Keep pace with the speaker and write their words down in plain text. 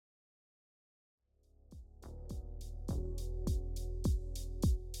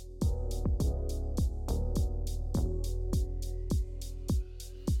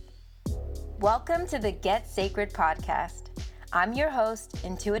Welcome to the Get Sacred podcast. I'm your host,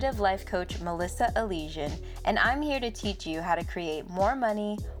 intuitive life coach Melissa Elysian, and I'm here to teach you how to create more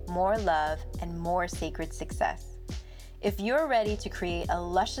money, more love, and more sacred success. If you're ready to create a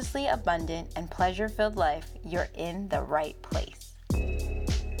lusciously abundant and pleasure-filled life, you're in the right place.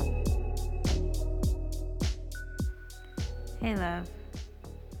 Hey, love.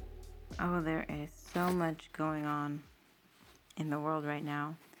 Oh, there is so much going on in the world right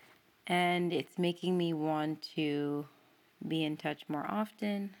now, and it's making me want to be in touch more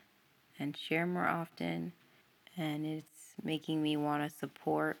often and share more often, and it's making me want to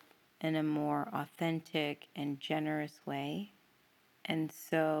support in a more authentic and generous way. And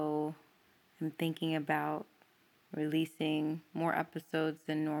so I'm thinking about releasing more episodes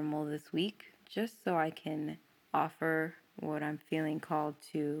than normal this week, just so I can offer what I'm feeling called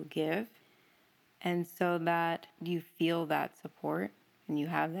to give, and so that you feel that support and you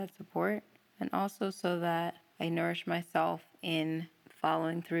have that support, and also so that I nourish myself in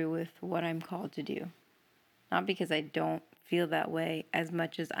following through with what I'm called to do. Not because I don't feel that way, as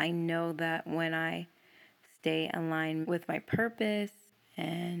much as I know that when I stay aligned with my purpose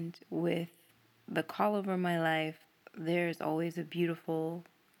and with the call over my life, there's always a beautiful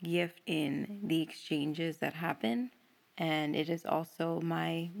gift in the exchanges that happen. And it is also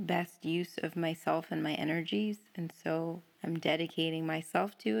my best use of myself and my energies. And so I'm dedicating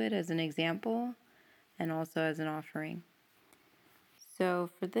myself to it as an example and also as an offering.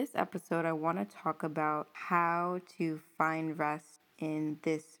 So for this episode, I want to talk about how to find rest in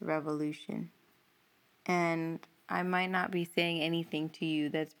this revolution. And I might not be saying anything to you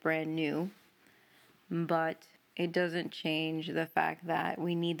that's brand new, but it doesn't change the fact that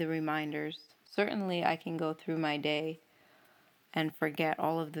we need the reminders. Certainly, I can go through my day and forget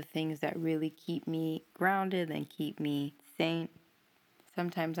all of the things that really keep me grounded and keep me sane.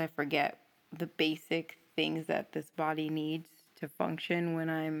 Sometimes I forget the basic things that this body needs to function when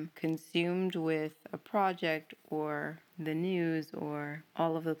I'm consumed with a project or the news or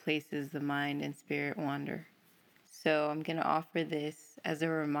all of the places the mind and spirit wander. So I'm going to offer this as a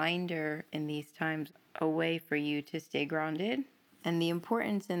reminder in these times, a way for you to stay grounded. And the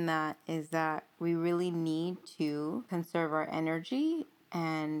importance in that is that we really need to conserve our energy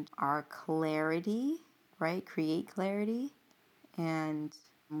and our clarity, right? Create clarity. And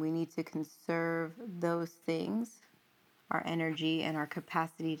we need to conserve those things, our energy and our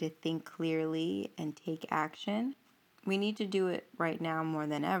capacity to think clearly and take action. We need to do it right now more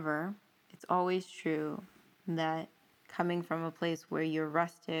than ever. It's always true that coming from a place where you're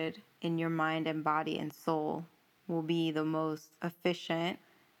rested in your mind and body and soul will be the most efficient,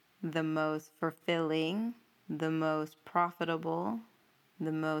 the most fulfilling, the most profitable,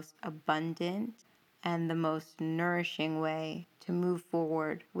 the most abundant, and the most nourishing way to move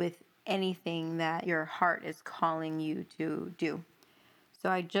forward with anything that your heart is calling you to do. So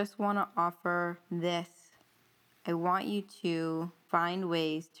I just want to offer this. I want you to find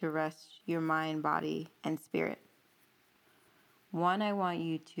ways to rest your mind, body, and spirit. One, I want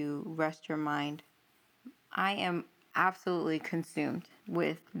you to rest your mind. I am absolutely consumed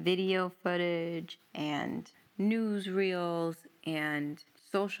with video footage and newsreels and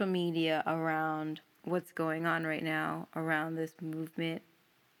social media around what's going on right now around this movement.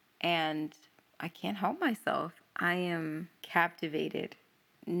 And I can't help myself. I am captivated.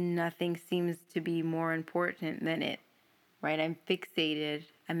 Nothing seems to be more important than it, right? I'm fixated.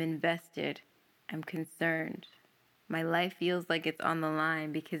 I'm invested. I'm concerned. My life feels like it's on the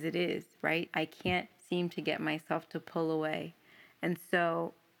line because it is, right? I can't seem to get myself to pull away. And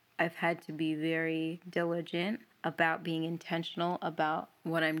so I've had to be very diligent about being intentional about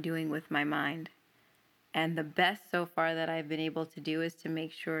what I'm doing with my mind. And the best so far that I've been able to do is to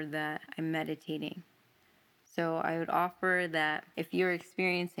make sure that I'm meditating. So I would offer that if you're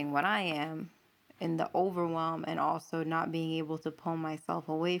experiencing what I am in the overwhelm and also not being able to pull myself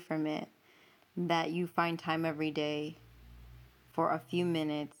away from it, that you find time every day for a few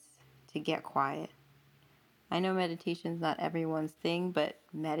minutes to get quiet. I know meditation is not everyone's thing, but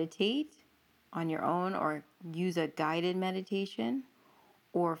meditate on your own or use a guided meditation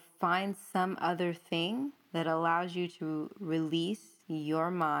or find some other thing that allows you to release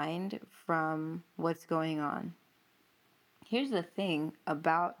your mind from what's going on. Here's the thing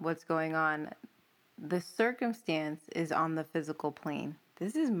about what's going on. The circumstance is on the physical plane.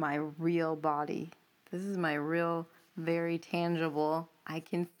 This is my real body. This is my real, very tangible, I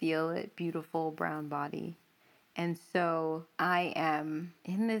can feel it, beautiful brown body. And so I am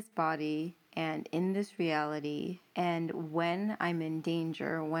in this body and in this reality. And when I'm in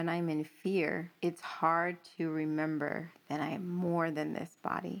danger, when I'm in fear, it's hard to remember that I am more than this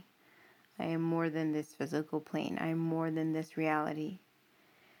body. I am more than this physical plane. I am more than this reality.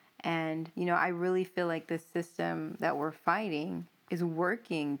 And, I really feel like the system that we're fighting is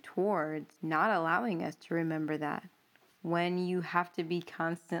working towards not allowing us to remember that. When you have to be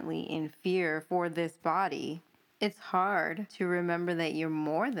constantly in fear for this body, it's hard to remember that you're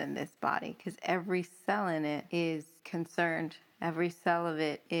more than this body, because every cell in it is concerned. Every cell of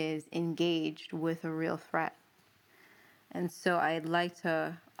it is engaged with a real threat. And so I'd like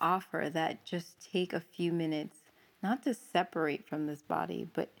to offer that just take a few minutes, not to separate from this body,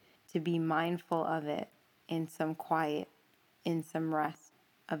 but to be mindful of it in some quiet, in some rest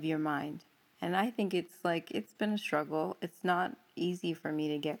of your mind. And I think it's been a struggle. It's not easy for me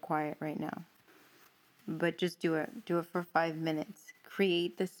to get quiet right now. But just do it. Do it for 5 minutes.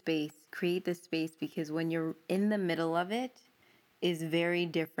 Create the space. Create the space, because when you're in the middle of it is very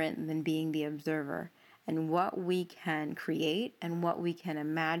different than being the observer. And what we can create and what we can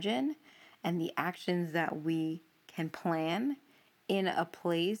imagine and the actions that we can plan in a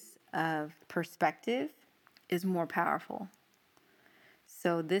place of perspective is more powerful.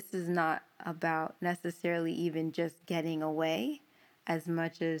 So this is not about necessarily even just getting away as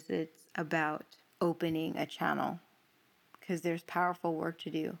much as it's about opening a channel, because there's powerful work to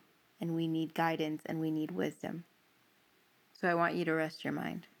do and we need guidance and we need wisdom. So I want you to rest your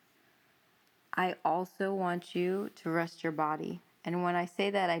mind. I also want you to rest your body. And when I say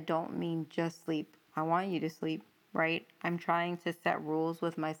that, I don't mean just sleep. I want you to sleep, right? I'm trying to set rules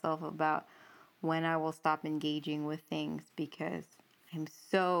with myself about when I will stop engaging with things, because I'm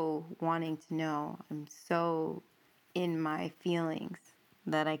so wanting to know. I'm so in my feelings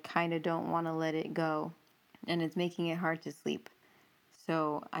that I kind of don't want to let it go. And it's making it hard to sleep.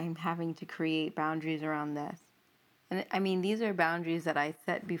 So I'm having to create boundaries around this. And I mean, these are boundaries that I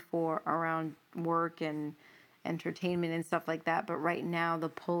set before around work and entertainment and stuff like that. But right now, the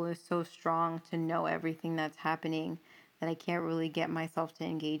pull is so strong to know everything that's happening that I can't really get myself to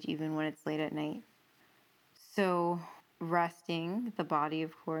engage even when it's late at night. So, resting the body,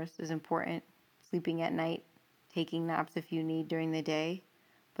 of course, is important. Sleeping at night, taking naps if you need during the day,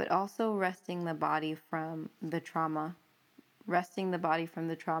 but also resting the body from the trauma. Resting the body from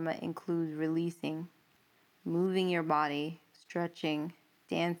the trauma includes releasing, moving your body, stretching,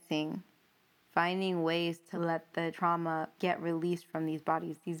 dancing, finding ways to let the trauma get released from these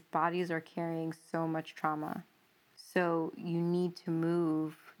bodies. These bodies are carrying so much trauma. So you need to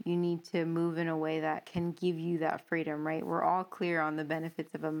move. You need to move in a way that can give you that freedom, right? We're all clear on the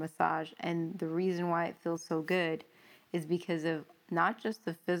benefits of a massage. And the reason why it feels so good is because of not just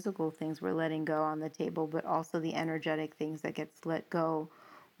the physical things we're letting go on the table, but also the energetic things that gets let go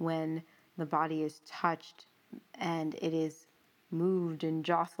when the body is touched and it is moved and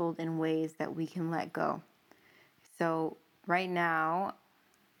jostled in ways that we can let go. So right now,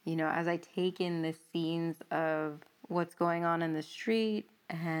 as I take in the scenes of what's going on in the street,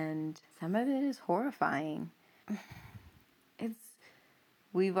 and some of it is horrifying.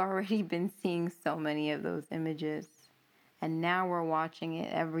 We've already been seeing so many of those images, and now we're watching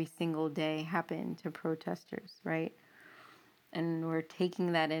it every single day happen to protesters, right? And we're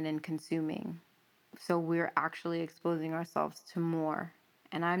taking that in and consuming. So we're actually exposing ourselves to more.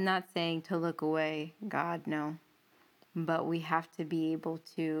 And I'm not saying to look away, God, no. But we have to be able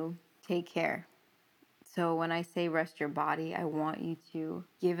to take care. So when I say rest your body, I want you to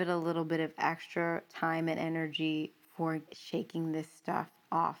give it a little bit of extra time and energy for shaking this stuff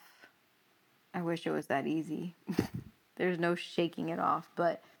off. I wish it was that easy. There's no shaking it off,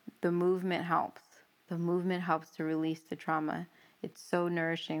 but the movement helps. The movement helps to release the trauma. It's so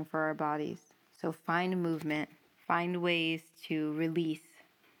nourishing for our bodies. So find movement, find ways to release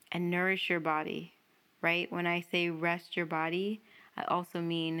and nourish your body, right? When I say rest your body, I also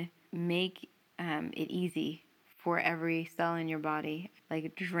mean make it easy for every cell in your body.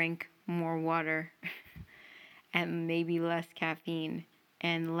 Like drink more water and maybe less caffeine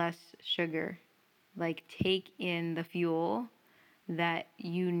and less sugar. Like take in the fuel that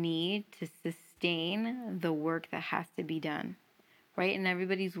you need to sustain the work that has to be done, right? And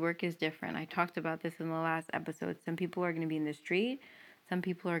everybody's work is different. I talked about this in the last episode. Some people are going to be in the street. Some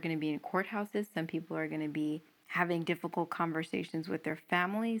people are going to be in courthouses. Some people are going to be having difficult conversations with their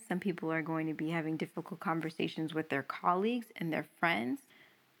families. Some people are going to be having difficult conversations with their colleagues and their friends,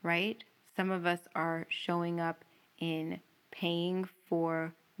 right? Some of us are showing up in paying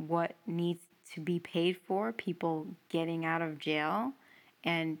for what needs to be paid for, people getting out of jail,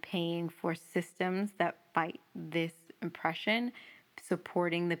 and paying for systems that fight this oppression,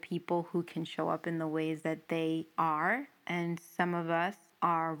 supporting the people who can show up in the ways that they are. And some of us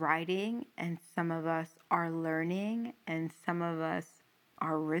are writing, and some of us are learning, and some of us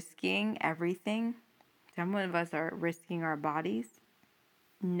are risking everything. Some of us are risking our bodies.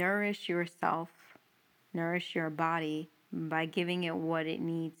 Nourish yourself, nourish your body by giving it what it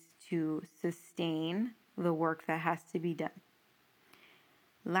needs to sustain the work that has to be done.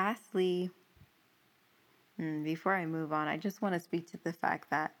 Lastly, before I move on, I just want to speak to the fact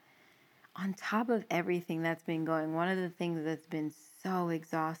that on top of everything that's been going, one of the things that's been so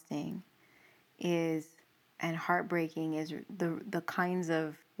exhausting is and heartbreaking is the kinds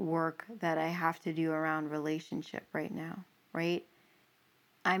of work that I have to do around relationship right now, right?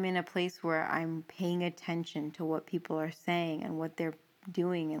 I'm in a place where I'm paying attention to what people are saying and what they're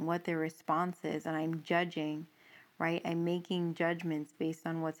doing and what their response is, and I'm judging, right? I'm making judgments based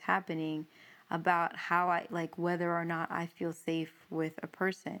on what's happening about how I like whether or not I feel safe with a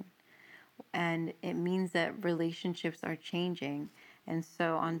person. And it means that relationships are changing. And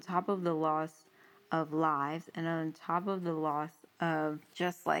so, on top of the loss of lives and on top of the loss of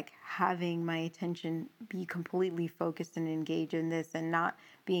just like having my attention be completely focused and engaged in this and not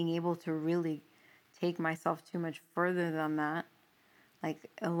being able to really take myself too much further than that, like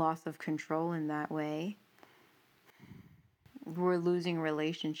a loss of control in that way, we're losing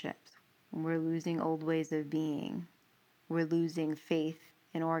relationships. We're losing old ways of being. We're losing faith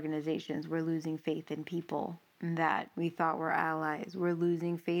in organizations. We're losing faith in people that we thought were allies. We're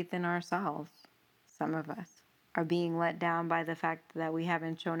losing faith in ourselves. Some of us are being let down by the fact that we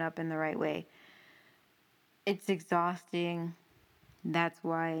haven't shown up in the right way. It's exhausting. That's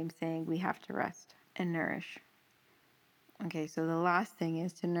why I'm saying we have to rest and nourish. Okay, so the last thing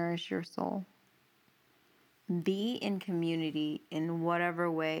is to nourish your soul. Be in community in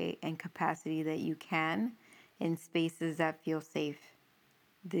whatever way and capacity that you can in spaces that feel safe.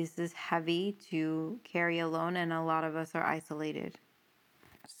 This is heavy to carry alone, and a lot of us are isolated.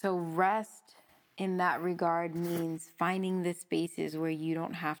 So, rest in that regard means finding the spaces where you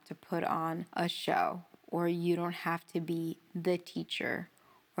don't have to put on a show, or you don't have to be the teacher,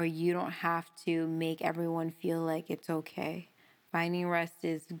 or you don't have to make everyone feel like it's okay. Finding rest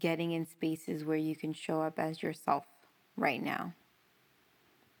is getting in spaces where you can show up as yourself right now.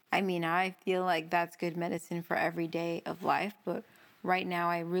 I mean, I feel like that's good medicine for every day of life, but right now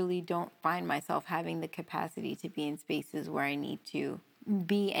I really don't find myself having the capacity to be in spaces where I need to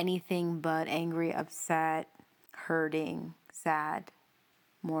be anything but angry, upset, hurting, sad,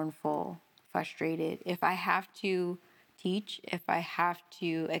 mournful, frustrated. If I have to teach, if I have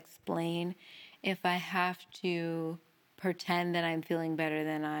to explain, if I have to pretend that I'm feeling better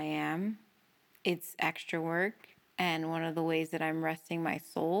than I am, it's extra work. And one of the ways that I'm resting my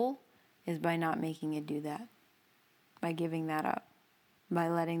soul is by not making it do that, by giving that up, by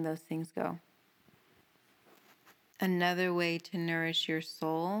letting those things go. Another way to nourish your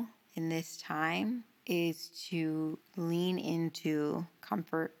soul in this time is to lean into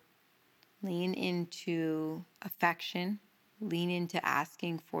comfort, lean into affection, lean into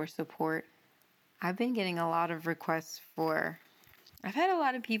asking for support. I've been getting a lot of requests I've had a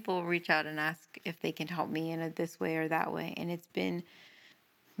lot of people reach out and ask if they can help me in this way or that way. And it's been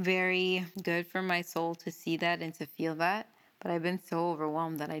very good for my soul to see that and to feel that. But I've been so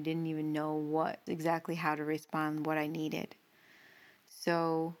overwhelmed that I didn't even know exactly how to respond, what I needed.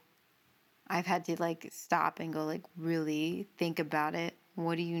 So I've had to stop and go really think about it.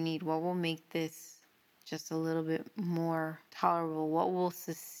 What do you need? What will make this just a little bit more tolerable? What will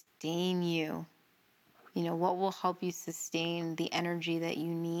sustain you? What will help you sustain the energy that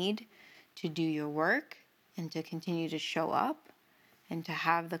you need to do your work and to continue to show up and to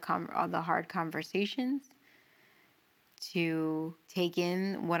have the hard conversations, to take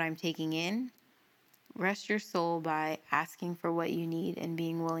in what I'm taking in. Rest your soul by asking for what you need and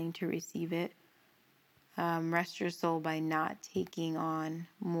being willing to receive it. Rest your soul by not taking on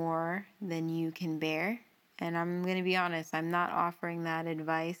more than you can bear. And I'm going to be honest, I'm not offering that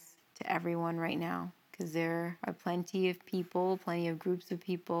advice to everyone right now, because there are plenty of people, plenty of groups of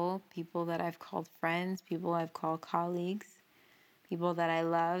people that I've called friends, people I've called colleagues, people that I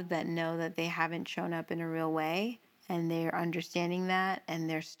love that know that they haven't shown up in a real way, and they're understanding that, and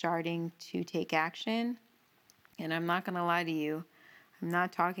they're starting to take action. And I'm not going to lie to you, I'm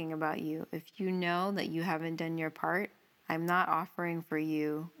not talking about you. If you know that you haven't done your part, I'm not offering for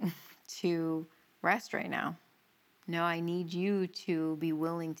you to rest right now. No, I need you to be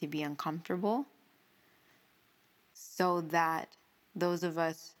willing to be uncomfortable so that those of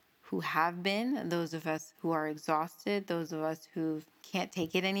us who have been, those of us who are exhausted, those of us who can't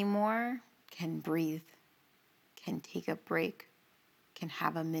take it anymore can breathe, can take a break, can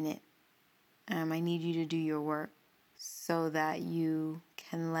have a minute. I need you to do your work so that you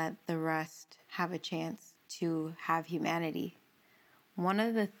can let the rest have a chance to have humanity One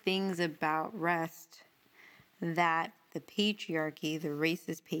of the things about rest that the patriarchy, the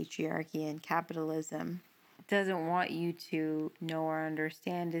racist patriarchy and capitalism doesn't want you to know or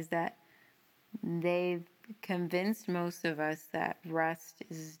understand is that they've convinced most of us that rest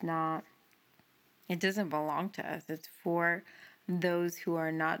is not, it doesn't belong to us. It's for those who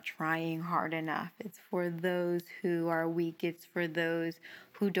are not trying hard enough. It's for those who are weak. It's for those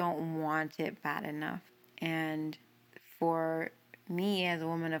who don't want it bad enough. And for me as a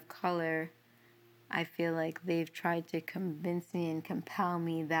woman of color, I feel like they've tried to convince me and compel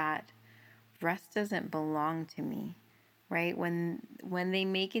me that rest doesn't belong to me, right? When they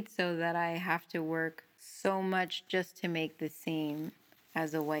make it so that I have to work so much just to make the same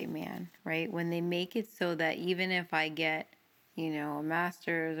as a white man, right? When they make it so that even if I get, a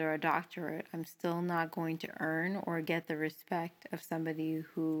master's or a doctorate, I'm still not going to earn or get the respect of somebody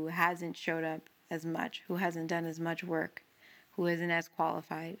who hasn't showed up as much, who hasn't done as much work, who isn't as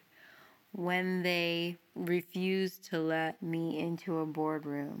qualified. When they refuse to let me into a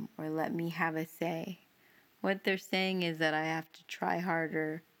boardroom or let me have a say, what they're saying is that I have to try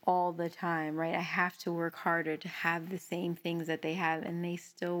harder all the time, right? I have to work harder to have the same things that they have, and they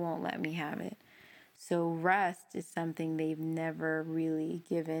still won't let me have it. So rest is something they've never really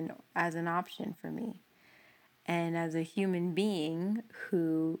given as an option for me. And as a human being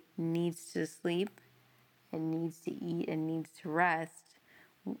who needs to sleep and needs to eat and needs to rest,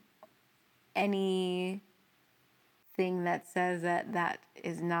 anything that says that that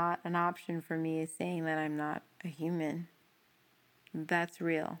is not an option for me is saying that I'm not a human. That's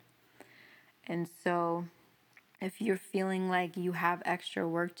real. And so if you're feeling like you have extra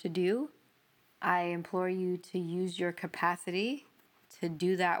work to do, I implore you to use your capacity to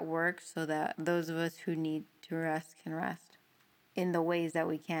do that work so that those of us who need to rest can rest in the ways that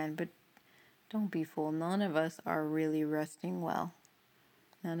we can. But don't be fooled. None of us are really resting well.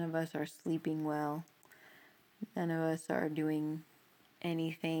 None of us are sleeping well. None of us are doing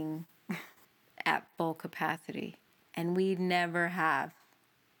anything at full capacity. And we never have.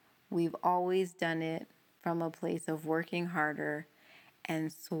 We've always done it from a place of working harder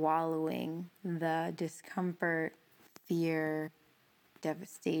and swallowing the discomfort, fear,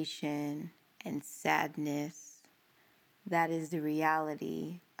 devastation, and sadness. That is the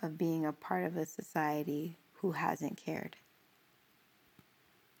reality of being a part of a society who hasn't cared.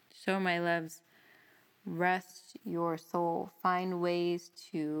 So, my loves, rest your soul. Find ways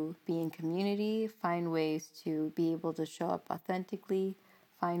to be in community. Find ways to be able to show up authentically.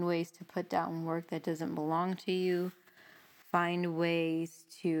 Find ways to put down work that doesn't belong to you. Find ways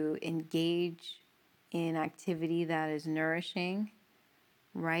to engage in activity that is nourishing,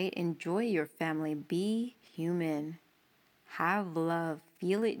 right? Enjoy your family. Be human. Have love.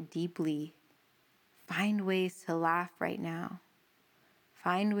 Feel it deeply. Find ways to laugh right now.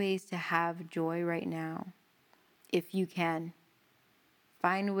 Find ways to have joy right now, if you can.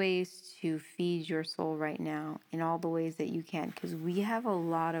 Find ways to feed your soul right now in all the ways that you can, because we have a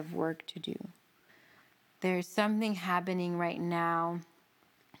lot of work to do. There's something happening right now,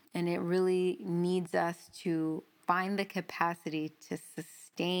 and it really needs us to find the capacity to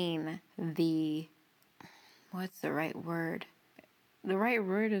sustain what's the right word? The right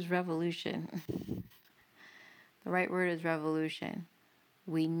word is revolution. The right word is revolution.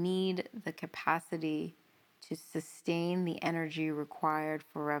 We need the capacity to sustain the energy required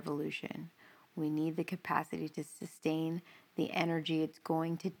for revolution. We need the capacity to sustain the energy it's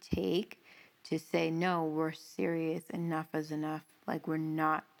going to take to say, no, we're serious, enough is enough. Like, we're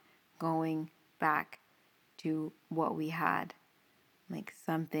not going back to what we had. Like,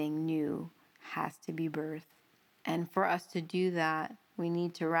 something new has to be birthed. And for us to do that, we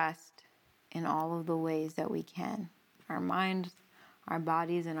need to rest in all of the ways that we can. Our minds, our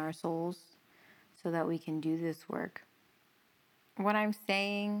bodies, and our souls, so that we can do this work. What I'm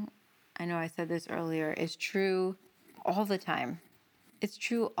saying, I know I said this earlier, is true all the time. It's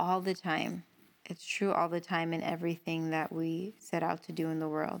true all the time. It's true all the time in everything that we set out to do in the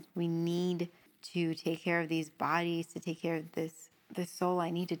world. We need to take care of these bodies, to take care of this soul. I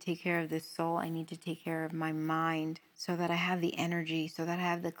need to take care of this soul. I need to take care of my mind so that I have the energy, so that I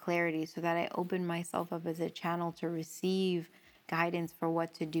have the clarity, so that I open myself up as a channel to receive guidance for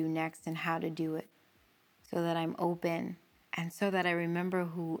what to do next and how to do it, so that I'm open and so that I remember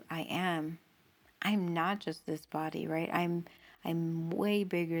who I am. I'm not just this body, right? I'm way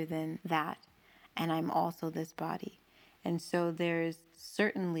bigger than that, and I'm also this body. And so there's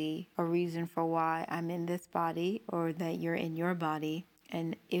certainly a reason for why I'm in this body or that you're in your body.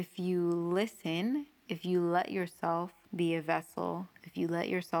 And if you listen, if you let yourself be a vessel, if you let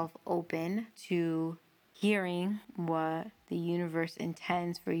yourself open to hearing what the universe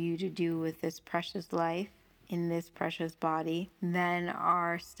intends for you to do with this precious life in this precious body, then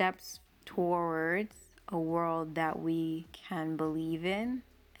our steps towards a world that we can believe in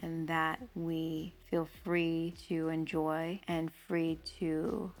and that we feel free to enjoy and free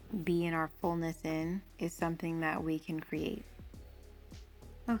to be in our fullness in is something that we can create.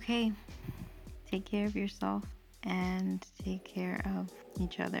 Okay, take care of yourself and take care of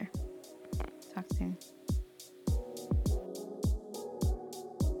each other. Talk soon.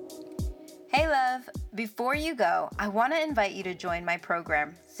 Hey love, before you go, I want to invite you to join my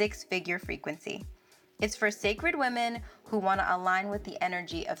program, Six Figure Frequency. It's for sacred women who want to align with the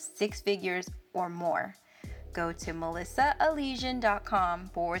energy of six figures or more. Go to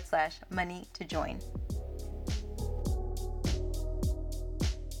melissaalesian.com/money to join.